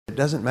It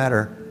doesn't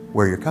matter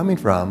where you're coming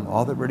from,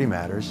 all that really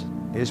matters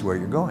is where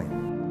you're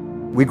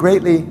going. We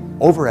greatly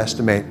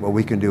overestimate what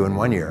we can do in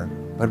 1 year,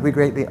 but we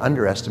greatly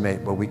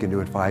underestimate what we can do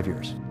in 5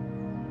 years.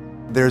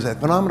 There's a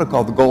phenomenon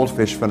called the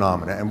goldfish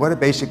phenomena, and what it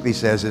basically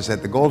says is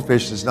that the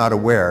goldfish is not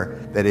aware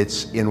that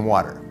it's in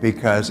water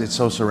because it's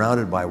so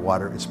surrounded by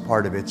water, it's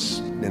part of its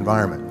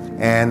environment.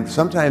 And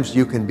sometimes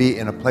you can be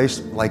in a place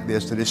like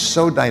this that is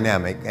so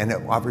dynamic and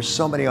it offers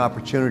so many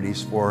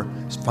opportunities for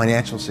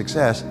financial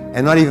success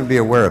and not even be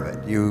aware of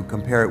it. You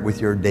compare it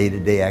with your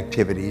day-to-day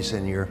activities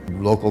and your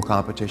local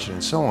competition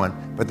and so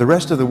on, but the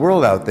rest of the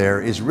world out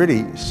there is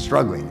really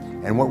struggling,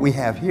 and what we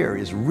have here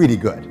is really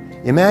good.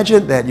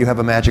 Imagine that you have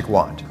a magic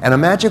wand, and a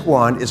magic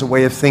wand is a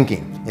way of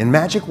thinking. In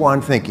magic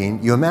wand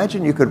thinking, you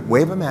imagine you could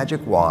wave a magic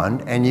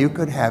wand and you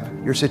could have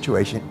your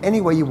situation any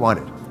way you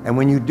wanted. And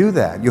when you do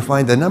that, you'll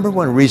find the number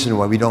one reason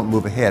why we don't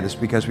move ahead is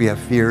because we have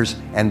fears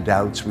and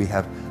doubts, we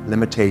have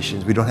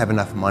limitations, we don't have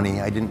enough money,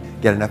 I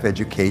didn't get enough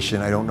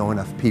education, I don't know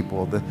enough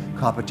people, the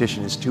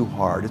competition is too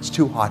hard, it's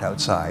too hot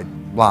outside,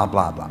 blah,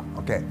 blah, blah,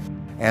 okay?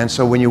 And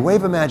so when you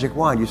wave a magic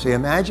wand, you say,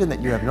 imagine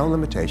that you have no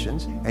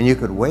limitations and you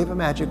could wave a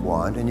magic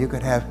wand and you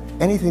could have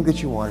anything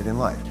that you wanted in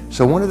life.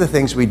 So one of the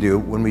things we do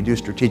when we do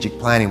strategic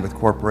planning with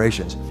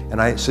corporations,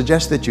 and I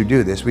suggest that you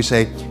do this, we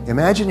say,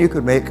 imagine you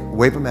could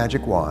wave a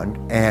magic wand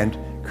and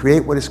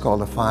create what is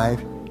called a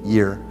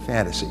 5-year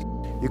fantasy.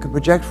 You could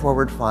project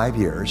forward 5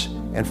 years,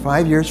 and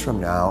 5 years from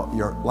now,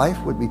 your life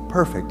would be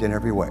perfect in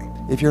every way.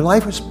 If your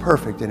life was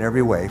perfect in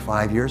every way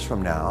 5 years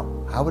from now,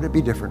 how would it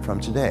be different from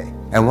today?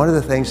 And one of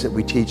the things that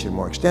we teach in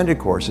more extended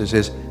courses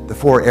is the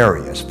 4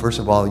 areas. First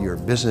of all, your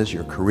business,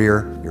 your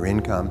career, your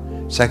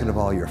income. Second of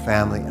all, your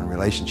family and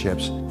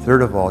relationships.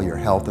 Third of all, your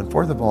health. And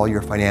fourth of all,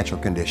 your financial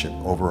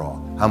condition overall.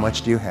 How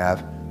much do you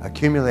have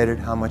accumulated?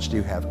 How much do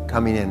you have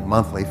coming in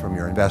monthly from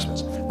your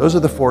investments? Those are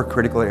the 4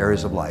 critical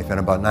areas of life, and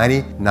about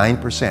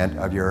 99%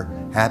 of your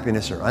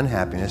happiness or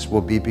unhappiness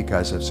will be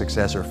because of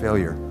success or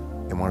failure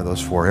in one of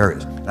those 4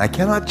 areas. And I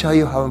cannot tell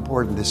you how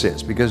important this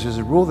is, because there's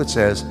a rule that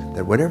says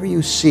that whatever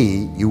you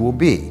see, you will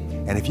be.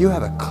 And if you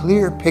have a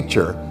clear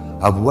picture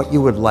of what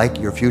you would like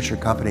your future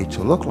company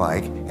to look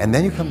like, and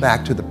then you come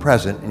back to the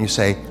present and you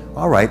say,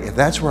 all right, if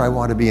that's where I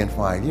want to be in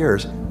 5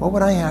 years, what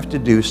would I have to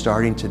do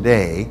starting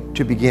today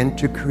to begin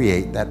to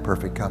create that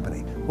perfect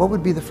company? What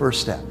would be the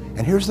first step?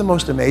 And here's the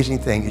most amazing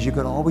thing, is you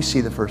can always see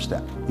the first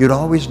step. You'd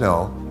always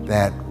know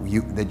that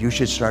you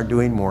should start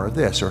doing more of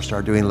this, or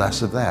start doing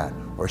less of that,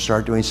 or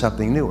start doing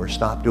something new, or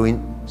stop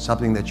doing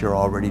something that you're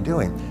already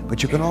doing.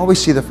 But you can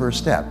always see the first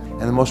step.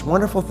 And the most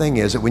wonderful thing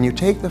is that when you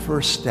take the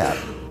first step,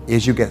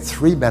 is you get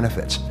 3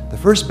 benefits. The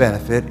first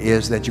benefit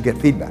is that you get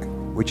feedback,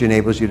 which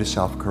enables you to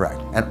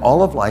self-correct. And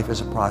all of life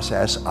is a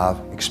process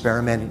of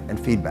experimenting and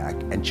feedback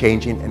and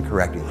changing and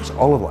correcting. That's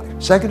all of life.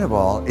 Second of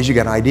all is you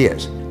get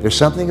ideas. There's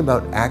something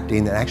about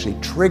acting that actually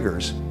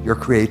triggers your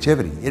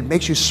creativity. It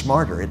makes you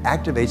smarter. It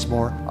activates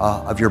more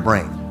of your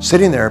brain.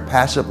 Sitting there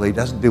passively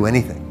doesn't do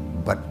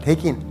anything, but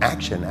taking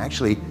action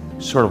actually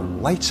sort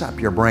of lights up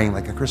your brain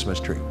like a Christmas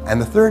tree.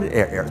 And the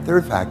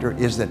third factor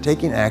is that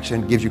taking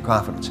action gives you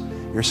confidence.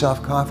 Your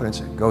self-confidence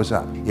goes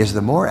up. Is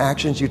the more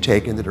actions you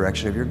take in the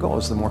direction of your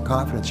goals, the more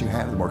confidence you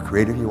have, the more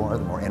creative you are,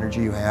 the more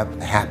energy you have,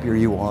 the happier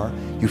you are.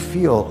 You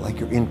feel like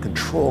you're in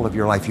control of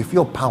your life. You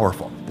feel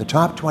powerful. The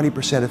top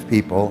 20% of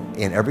people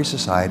in every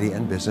society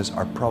and business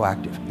are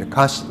proactive. They're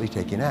constantly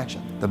taking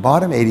action. The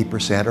bottom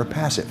 80% are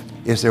passive.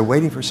 Is they're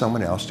waiting for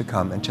someone else to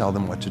come and tell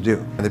them what to do.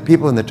 And the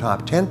people in the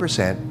top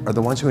 10% are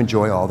the ones who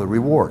enjoy all the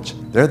rewards.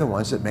 They're the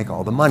ones that make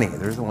all the money.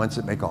 They're the ones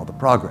that make all the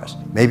progress.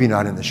 Maybe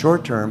not in the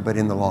short term, but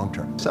in the long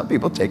term. Some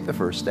people take the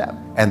first step,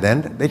 and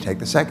then they take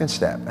the second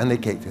step, and they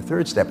take the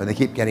third step, and they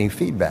keep getting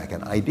feedback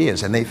and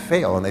ideas, and they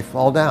fail, and they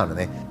fall down, and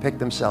they pick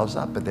themselves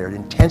up, but they're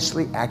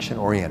intensely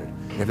action-oriented.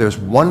 If there's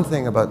one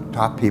thing about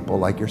top people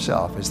like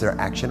yourself, is they're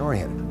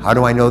action-oriented. How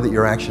do I know that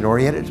you're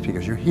action-oriented? It's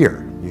because you're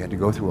here. You had to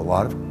go through a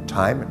lot of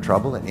time and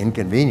trouble and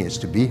inconvenience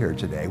to be here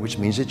today, which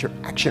means that you're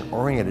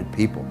action-oriented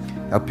people.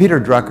 Now,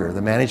 Peter Drucker,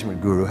 the management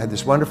guru, had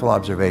this wonderful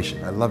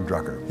observation. I love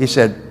Drucker. He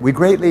said, we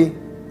greatly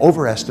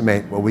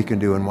overestimate what we can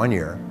do in 1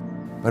 year,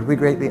 but we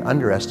greatly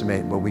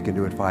underestimate what we can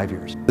do in 5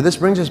 years. So this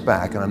brings us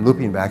back, and I'm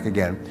looping back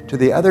again, to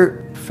the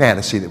other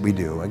fantasy that we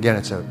do. Again,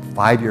 it's a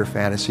 5-year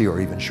fantasy or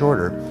even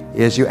shorter,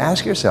 is you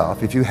ask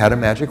yourself, if you had a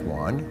magic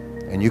wand,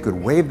 and you could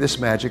wave this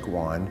magic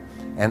wand,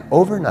 and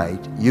overnight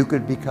you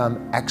could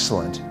become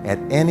excellent at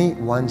any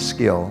one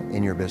skill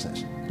in your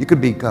business. You could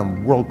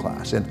become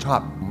world-class and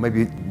top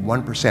maybe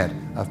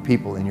 1% of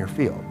people in your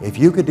field. If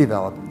you could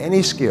develop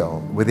any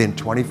skill within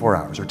 24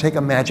 hours, or take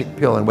a magic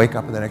pill and wake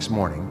up the next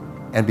morning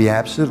and be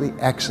absolutely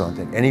excellent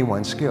at any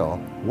one skill,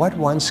 what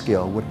one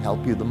skill would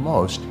help you the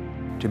most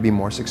to be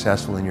more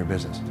successful in your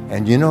business?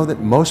 And you know that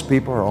most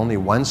people are only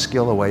one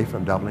skill away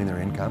from doubling their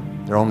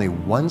income? They're only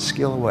one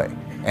skill away.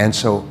 And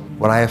so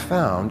what I have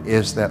found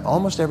is that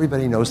almost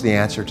everybody knows the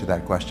answer to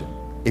that question.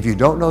 If you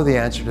don't know the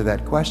answer to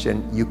that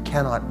question, you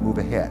cannot move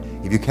ahead.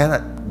 If you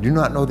do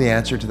not know the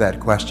answer to that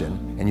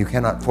question and you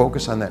cannot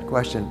focus on that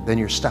question, then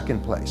you're stuck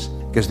in place.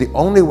 Because the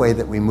only way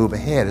that we move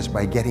ahead is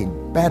by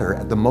getting better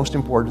at the most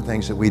important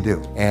things that we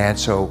do. And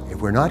so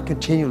if we're not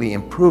continually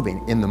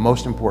improving in the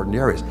most important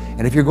areas,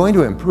 and if you're going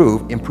to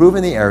improve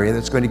in the area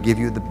that's going to give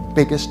you the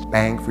biggest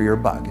bang for your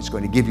buck. It's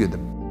going to give you the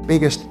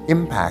biggest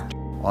impact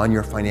on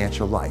your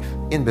financial life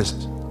in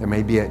business. There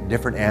may be a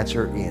different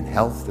answer in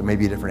health, there may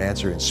be a different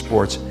answer in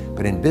sports,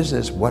 but in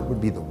business, what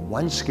would be the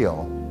one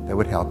skill that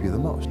would help you the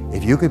most?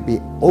 If you could be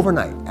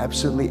overnight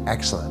absolutely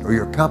excellent, or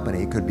your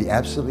company could be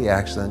absolutely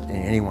excellent in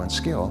any one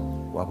skill,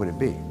 what would it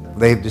be?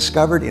 They've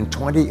discovered in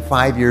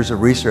 25 years of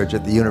research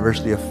at the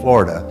University of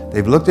Florida,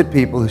 they've looked at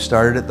people who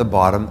started at the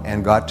bottom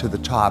and got to the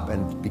top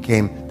and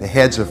became the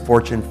heads of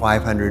Fortune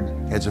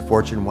 500, heads of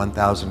Fortune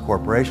 1000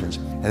 corporations.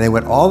 And they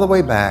went all the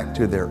way back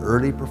to their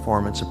early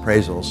performance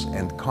appraisals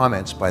and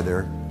comments by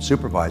their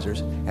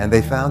supervisors, and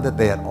they found that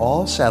they had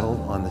all settled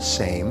on the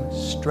same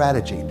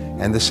strategy.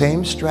 And the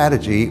same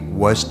strategy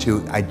was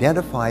to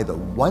identify the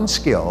one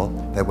skill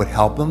that would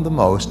help them the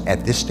most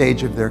at this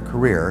stage of their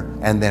career,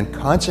 and then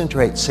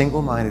concentrate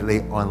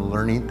single-mindedly on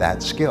learning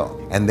that skill.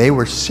 And they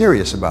were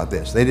serious about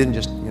this. They didn't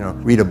just,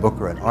 read a book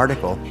or an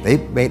article. They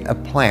made a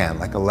plan,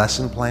 like a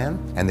lesson plan,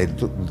 and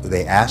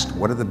they asked,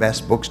 what are the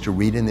best books to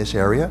read in this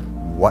area?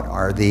 What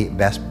are the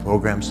best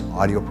programs,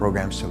 audio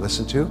programs to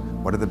listen to?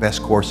 What are the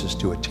best courses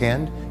to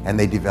attend? And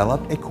they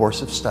developed a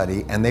course of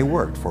study, and they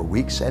worked for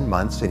weeks and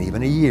months and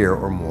even a year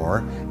or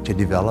more to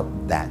develop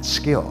that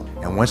skill.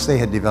 And once they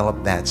had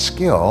developed that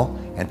skill,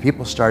 and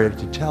people started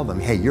to tell them,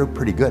 hey, you're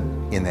pretty good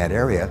in that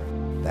area,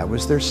 that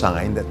was their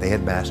sign that they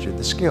had mastered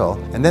the skill.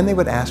 And then they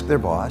would ask their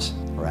boss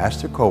or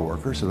ask their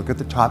coworkers to look at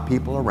the top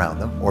people around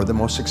them or the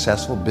most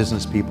successful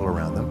business people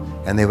around them,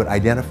 and they would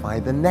identify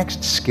the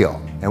next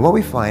skill. And what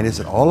we find is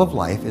that all of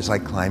life is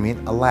like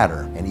climbing a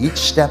ladder, and each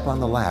step on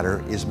the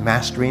ladder is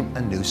mastering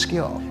a new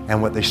skill.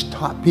 And what the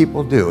top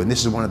people do, and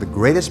this is one of the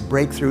greatest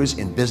breakthroughs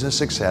in business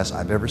success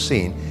I've ever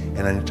seen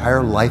in an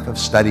entire life of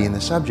studying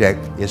the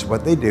subject, is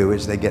what they do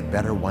is they get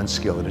better one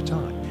skill at a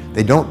time.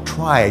 They don't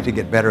try to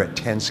get better at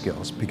 10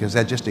 skills, because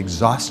that just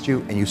exhausts you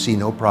and you see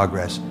no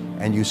progress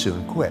and you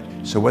soon quit.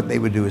 So what they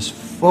would do is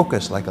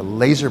focus like a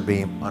laser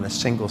beam on a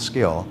single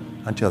skill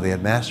until they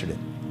had mastered it.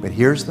 But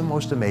here's the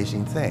most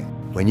amazing thing.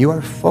 When you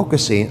are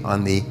focusing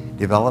on the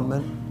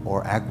development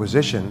or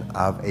acquisition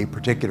of a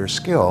particular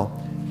skill,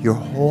 your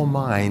whole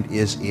mind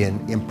is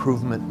in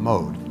improvement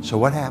mode. So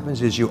what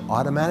happens is you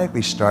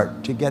automatically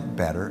start to get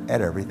better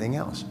at everything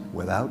else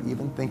without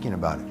even thinking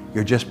about it.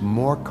 You're just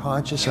more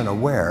conscious and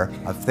aware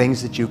of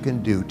things that you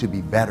can do to be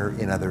better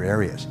in other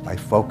areas by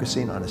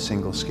focusing on a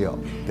single skill.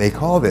 They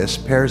call this,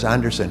 Piers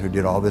Anderson, who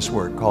did all this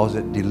work, calls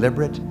it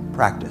deliberate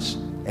practice.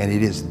 And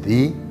it is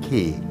the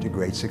key to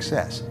great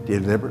success,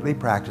 deliberately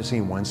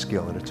practicing one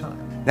skill at a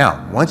time.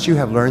 Now, once you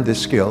have learned this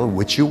skill,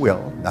 which you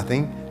will,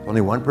 only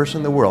one person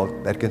in the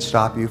world that can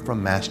stop you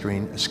from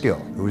mastering a skill.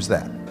 Who is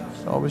that?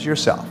 It's always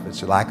yourself.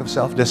 It's a lack of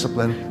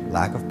self-discipline,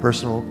 lack of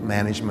personal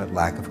management,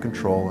 lack of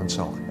control, and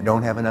so on. I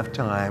don't have enough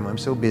time, I'm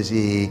so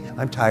busy,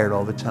 I'm tired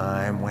all the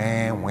time,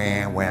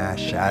 wah,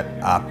 shut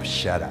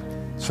up.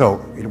 So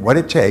what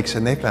it takes,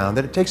 and they found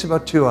that it takes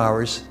about 2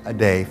 hours a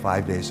day,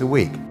 5 days a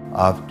week,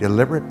 of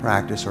deliberate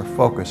practice or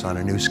focus on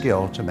a new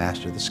skill to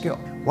master the skill.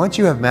 Once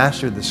you have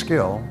mastered the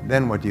skill,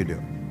 then what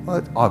do? Well,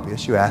 it's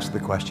obvious. You ask the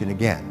question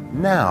again.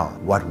 Now,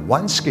 what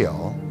one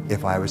skill,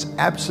 if I was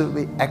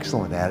absolutely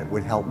excellent at it,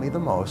 would help me the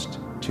most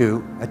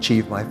to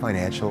achieve my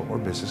financial or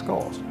business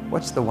goals?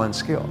 What's the one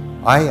skill?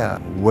 I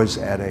was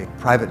at a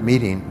private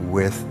meeting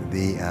with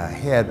the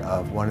head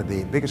of one of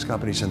the biggest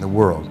companies in the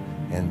world,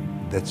 and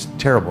that's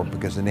terrible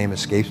because the name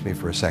escapes me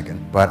for a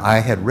second, but I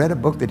had read a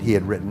book that he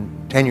had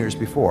written 10 years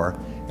before,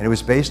 and it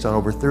was based on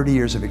over 30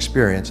 years of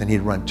experience, and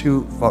he'd run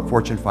 2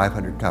 Fortune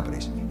 500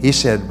 companies. He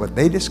said what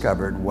they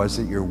discovered was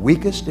that your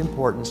weakest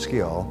important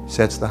skill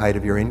sets the height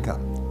of your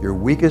income. Your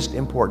weakest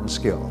important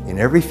skill. In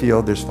every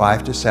field, there's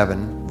 5 to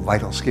 7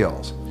 vital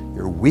skills.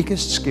 Your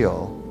weakest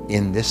skill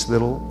in this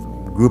little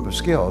group of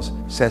skills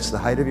sets the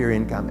height of your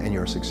income and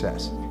your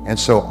success. And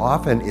so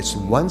often it's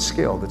one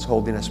skill that's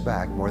holding us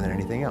back more than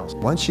anything else.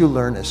 Once you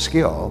learn a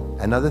skill,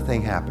 another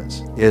thing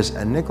happens, is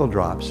a nickel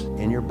drops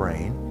in your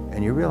brain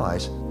and you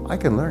realize, I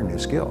can learn new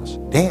skills.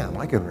 Damn,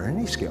 I could learn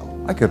any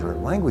skill. I could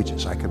learn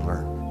languages, I could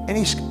learn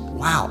any skill.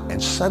 Wow,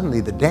 and suddenly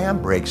the dam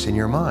breaks in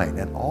your mind,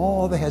 and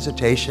all the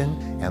hesitation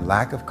and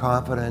lack of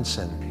confidence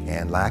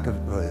and lack of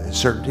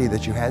certainty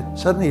that you had,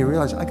 suddenly you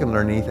realize I can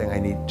learn anything I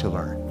need to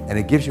learn. And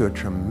it gives you a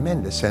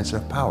tremendous sense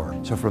of power.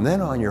 So from then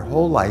on, your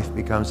whole life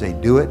becomes a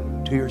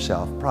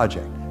do-it-to-yourself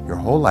project. Your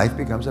whole life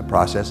becomes a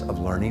process of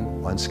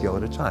learning one skill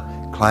at a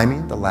time,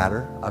 climbing the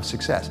ladder of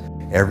success.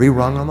 Every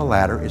rung on the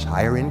ladder is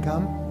higher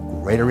income,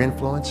 greater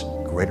influence,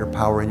 greater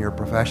power in your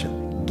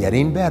profession.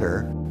 Getting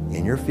better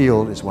in your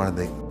field is one of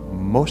the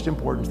most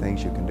important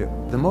things you can do.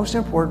 The most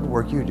important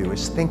work you do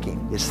is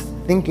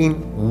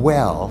thinking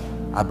well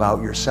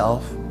about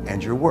yourself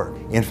and your work.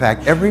 In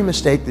fact, every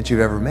mistake that you've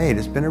ever made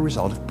has been a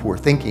result of poor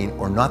thinking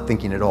or not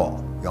thinking at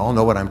all. You all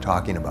know what I'm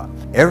talking about.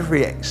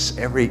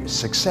 Every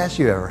success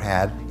you ever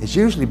had has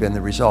usually been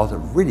the result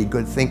of really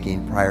good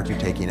thinking prior to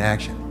taking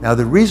action. Now,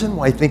 the reason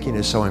why thinking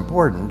is so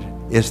important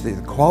is that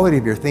the quality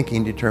of your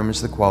thinking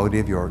determines the quality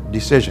of your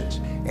decisions.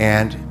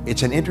 And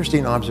it's an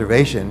interesting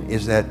observation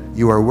is that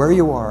you are where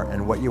you are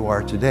and what you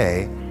are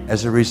today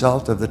as a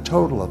result of the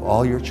total of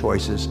all your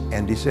choices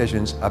and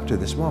decisions up to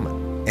this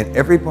moment. In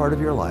every part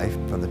of your life,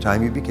 from the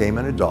time you became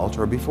an adult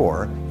or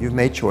before, you've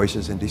made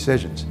choices and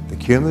decisions. The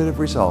cumulative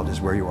result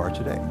is where you are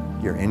today.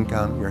 Your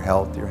income, your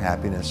health, your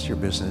happiness, your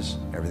business,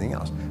 everything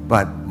else.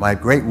 But my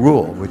great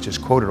rule, which is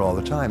quoted all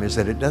the time, is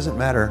that it doesn't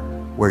matter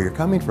where you're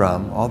coming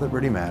from, all that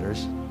really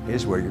matters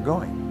is where you're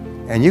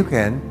going. And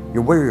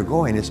where you're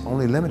going is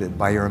only limited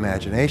by your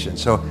imagination.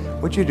 So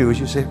what you do is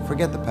you say,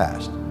 forget the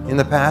past. In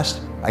the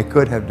past, I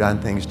could have done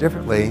things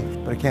differently,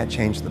 but I can't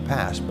change the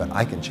past, but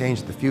I can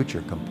change the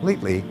future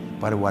completely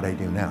by what I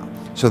do now.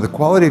 So the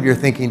quality of your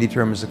thinking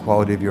determines the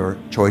quality of your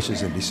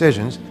choices and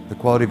decisions. The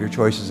quality of your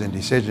choices and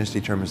decisions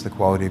determines the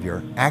quality of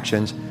your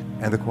actions,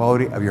 and the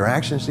quality of your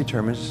actions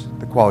determines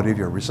the quality of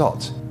your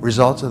results.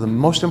 Results are the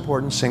most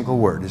important single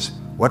word. Is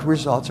what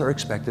results are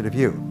expected of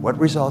you? What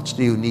results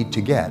do you need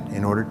to get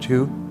in order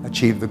to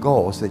achieve the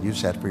goals that you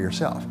set for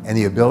yourself? And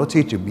the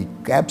ability to be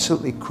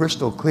absolutely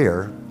crystal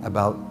clear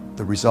about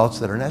the results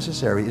that are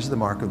necessary is the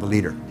mark of the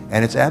leader.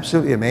 And it's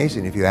absolutely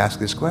amazing. If you ask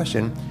this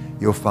question,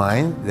 you'll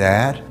find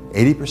that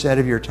 80%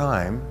 of your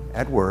time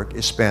at work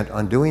is spent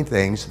on doing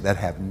things that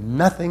have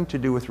nothing to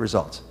do with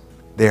results.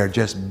 They are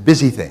just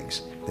busy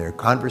things. They're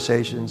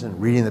conversations and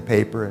reading the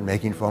paper and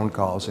making phone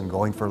calls and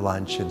going for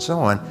lunch and so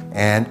on.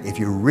 And if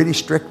you're really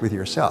strict with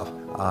yourself,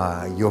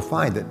 you'll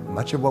find that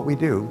much of what we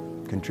do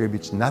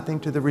contributes nothing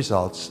to the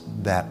results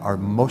that are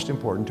most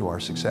important to our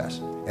success.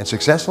 And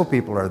successful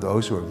people are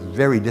those who are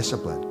very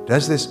disciplined.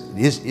 Is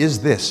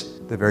this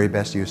the very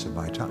best use of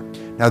my time?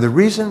 Now, the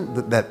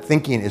reason that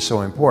thinking is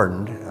so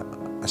important,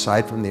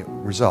 aside from the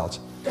results,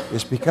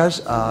 is because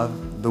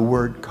of the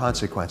word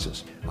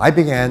consequences. I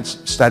began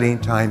studying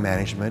time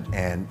management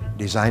and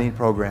designing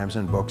programs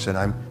and books, and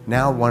I'm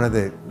now one of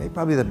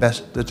probably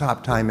the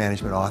top time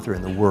management author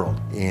in the world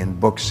in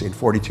books in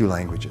 42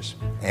 languages.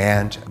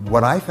 And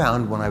what I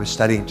found when I was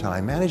studying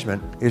time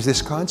management is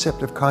this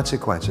concept of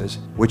consequences,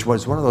 which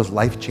was one of those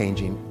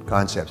life-changing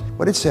concepts.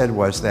 What it said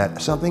was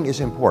that something is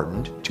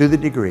important to the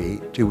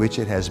degree to which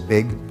it has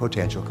big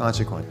potential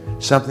consequences.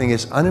 Something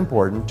is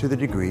unimportant to the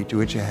degree to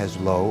which it has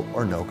low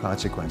or no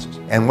consequences.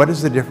 And what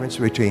is the difference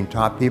between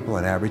top people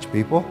and average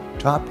people?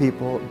 Top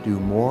people do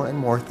more and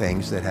more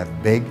things that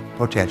have big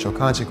potential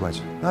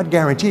consequences. Not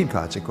guaranteed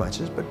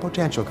consequences, but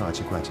potential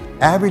consequences.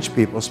 Average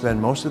people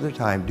spend most of their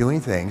time doing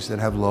things that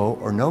have low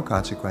or no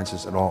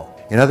consequences at all.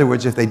 In other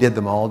words, if they did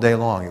them all day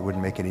long, it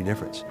wouldn't make any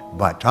difference.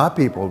 But top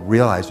people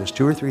realize there's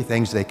 2 or 3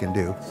 things they can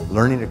do: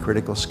 learning a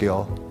critical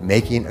skill,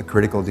 making a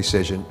critical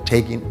decision,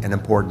 taking an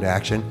important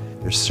action.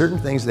 There's certain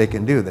things they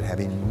can do that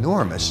have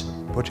enormous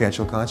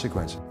potential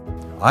consequences.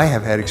 I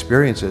have had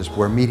experiences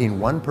where meeting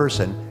one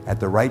person at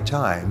the right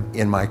time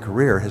in my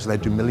career has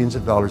led to millions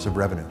of dollars of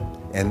revenue.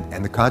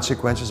 And the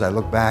consequences, I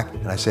look back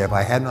and I say, if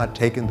I had not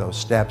taken those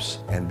steps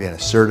and been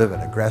assertive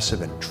and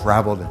aggressive and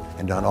traveled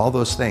and done all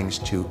those things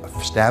to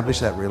establish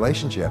that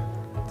relationship,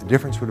 the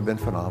difference would have been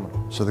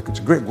phenomenal. So it's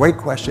a great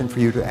question for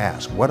you to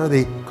ask. What are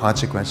the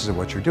consequences of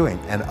what you're doing?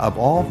 And of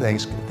all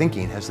things,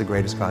 thinking has the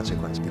greatest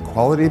consequence. The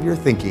quality of your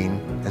thinking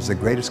has the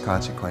greatest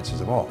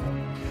consequences of all.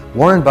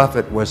 Warren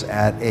Buffett was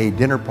at a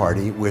dinner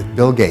party with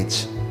Bill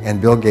Gates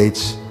and Bill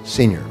Gates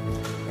Sr.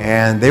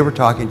 And they were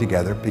talking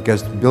together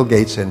because Bill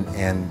Gates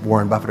and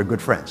Warren Buffett are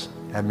good friends,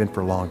 have been for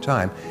a long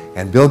time.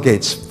 And Bill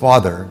Gates'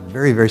 father,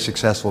 very, very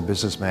successful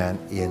businessman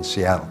in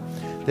Seattle.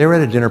 They were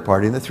at a dinner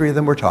party and the 3 of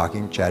them were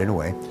talking, chatting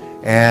away.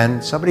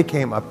 And somebody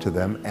came up to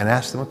them and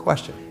asked them a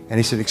question. And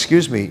he said,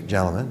 "Excuse me,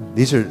 gentlemen,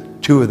 these are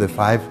 2 of the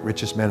 5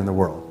 richest men in the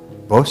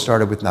world. Both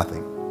started with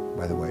nothing,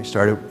 by the way,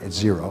 started at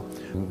 0.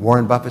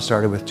 Warren Buffett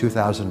started with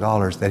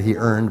 $2,000 that he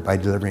earned by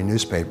delivering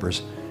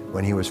newspapers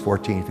when he was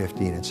 14,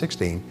 15, and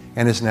 16,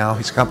 and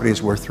his company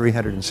is worth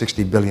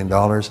 $360 billion,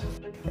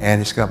 and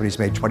his company's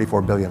made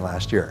 $24 billion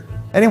last year.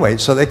 Anyway,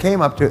 so they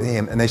came up to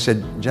him and they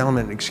said,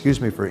 "Gentlemen, excuse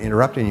me for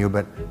interrupting you,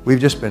 but we've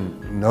just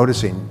been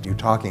noticing you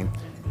talking,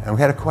 and we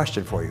had a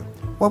question for you.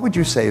 What would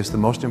you say is the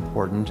most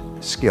important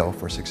skill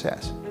for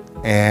success?"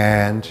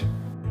 And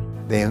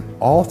they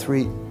all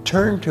 3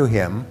 turned to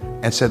him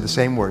and said the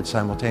same word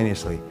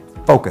simultaneously: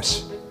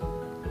 focus.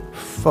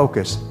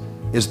 Focus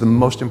is the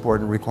most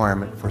important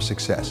requirement for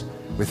success.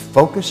 With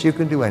focus, you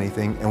can do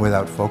anything, and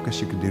without focus,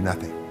 you can do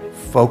nothing.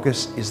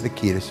 Focus is the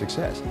key to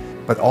success.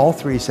 But all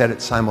 3 said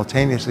it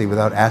simultaneously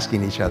without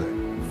asking each other.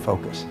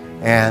 Focus.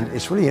 And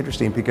it's really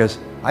interesting because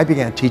I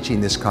began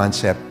teaching this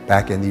concept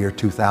back in the year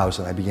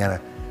 2000. I began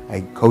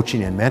a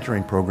coaching and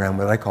mentoring program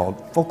that I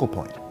called focal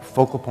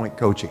point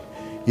coaching.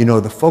 You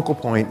know, the focal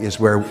point is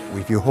where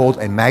if you hold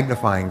a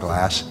magnifying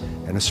glass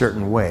in a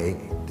certain way,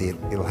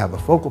 it'll have a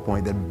focal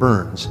point that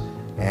burns,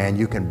 and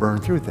you can burn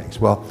through things.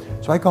 Well,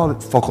 so I called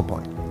it focal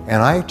point.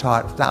 And I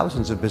taught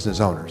thousands of business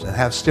owners, and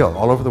have still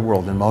all over the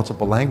world in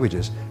multiple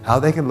languages, how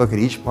they can look at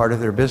each part of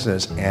their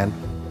business and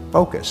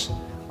focus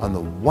on the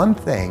one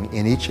thing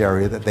in each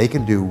area that they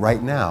can do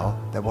right now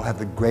that will have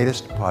the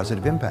greatest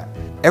positive impact.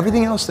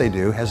 Everything else they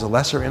do has a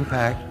lesser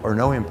impact or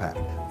no impact.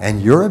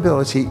 And your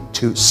ability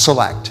to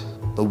select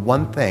the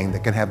one thing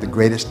that can have the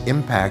greatest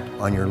impact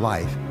on your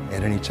life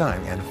at any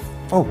time and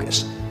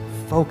focus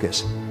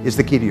is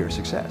the key to your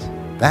success.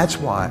 That's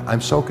why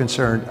I'm so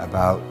concerned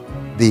about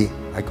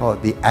I call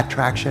it the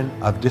attraction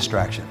of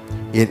distraction.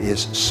 It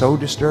is so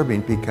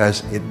disturbing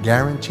because it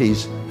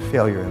guarantees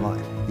failure in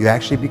life. You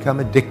actually become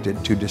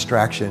addicted to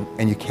distraction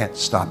and you can't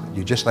stop it.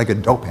 You're just like a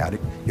dope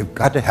addict. You've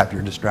got to have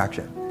your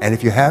distraction. And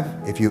if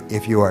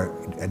you are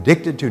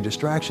addicted to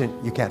distraction,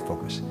 you can't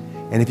focus.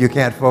 And if you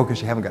can't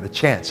focus, you haven't got a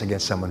chance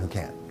against someone who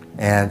can.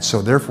 And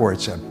so therefore,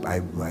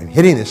 I'm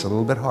hitting this a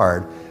little bit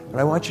hard, but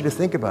I want you to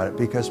think about it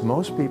because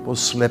most people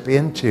slip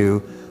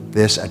into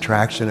this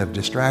attraction of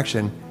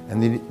distraction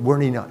and we're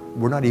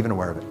not even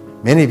aware of it.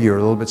 Many of you are a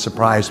little bit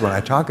surprised when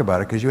I talk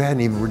about it because you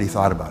hadn't even really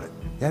thought about it.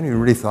 You haven't even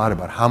really thought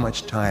about how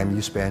much time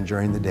you spend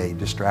during the day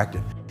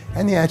distracted.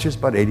 And the answer is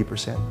about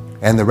 80%.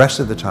 And the rest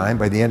of the time,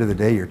 by the end of the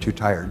day, you're too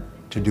tired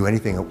to do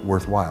anything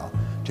worthwhile,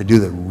 to do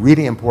the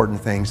really important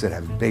things that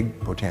have big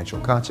potential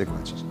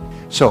consequences.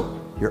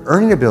 So your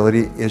earning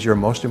ability is your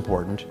most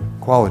important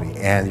quality.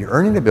 And your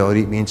earning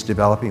ability means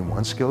developing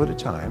one skill at a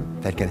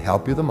time that can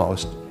help you the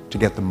most to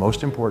get the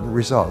most important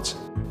results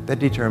that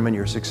determine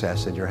your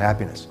success and your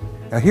happiness.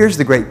 Now here's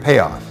the great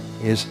payoff,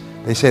 is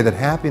they say that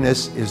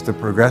happiness is the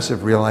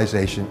progressive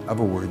realization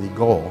of a worthy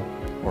goal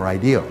or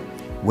ideal.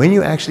 When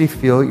you actually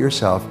feel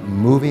yourself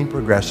moving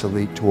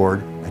progressively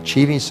toward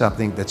achieving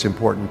something that's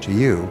important to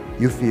you,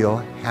 you feel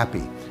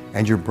happy.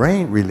 And your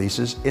brain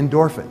releases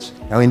endorphins.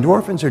 Now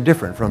endorphins are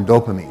different from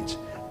dopamines,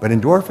 but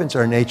endorphins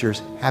are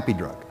nature's happy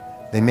drug.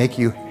 They make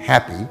you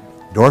happy.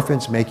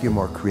 Endorphins make you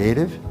more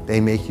creative. They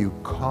make you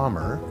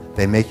calmer.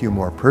 They make you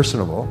more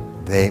personable.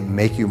 They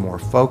make you more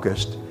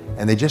focused.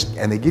 And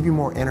they give you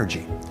more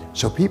energy.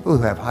 So people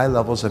who have high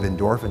levels of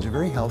endorphins are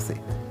very healthy.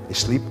 They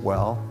sleep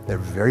well, they're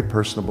very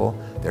personable,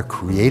 they're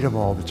creative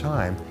all the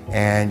time,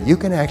 and you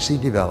can actually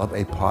develop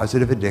a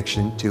positive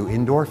addiction to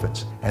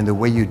endorphins. And the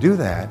way you do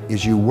that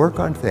is you work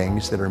on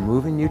things that are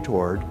moving you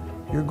toward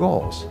your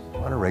goals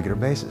on a regular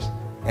basis.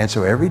 And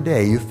so every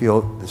day you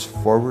feel this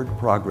forward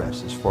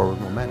progress, this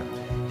forward momentum.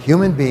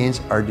 Human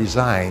beings are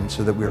designed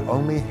so that we're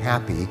only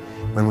happy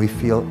when we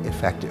feel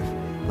effective,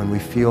 when we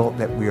feel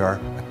that we are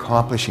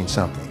accomplishing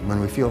something, when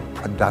we feel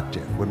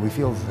productive, when we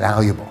feel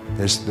valuable.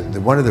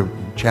 One of the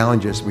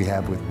challenges we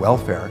have with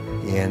welfare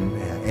in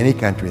any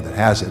country that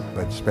has it,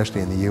 but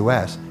especially in the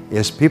US,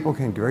 is people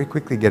can very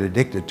quickly get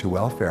addicted to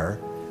welfare,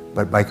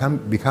 but by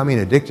becoming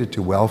addicted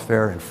to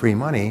welfare and free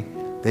money,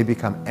 they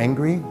become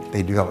angry,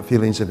 they develop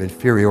feelings of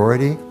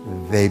inferiority,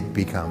 they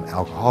become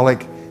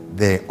alcoholic,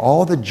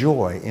 all the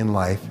joy in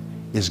life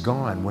is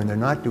gone when they're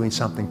not doing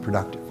something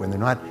productive, when they're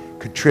not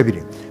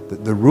contributing.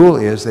 The rule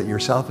is that your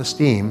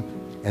self-esteem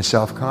and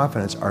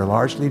self-confidence are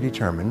largely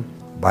determined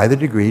by the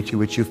degree to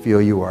which you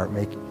feel you are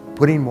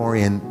putting more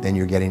in than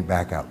you're getting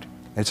back out.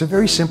 And it's a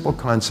very simple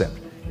concept,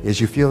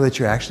 is you feel that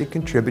you're actually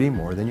contributing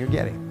more than you're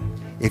getting.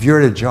 If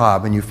you're at a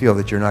job and you feel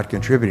that you're not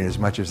contributing as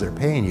much as they're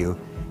paying you,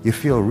 you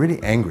feel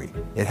really angry.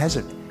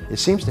 It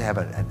seems to have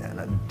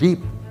a deep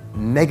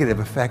negative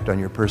effect on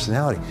your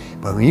personality.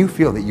 But when you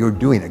feel that you're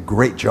doing a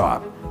great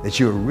job, that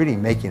you're really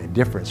making a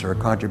difference or a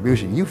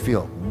contribution, you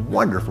feel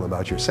wonderful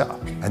about yourself.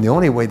 And the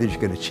only way that you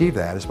can achieve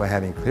that is by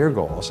having clear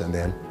goals and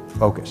then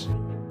focus.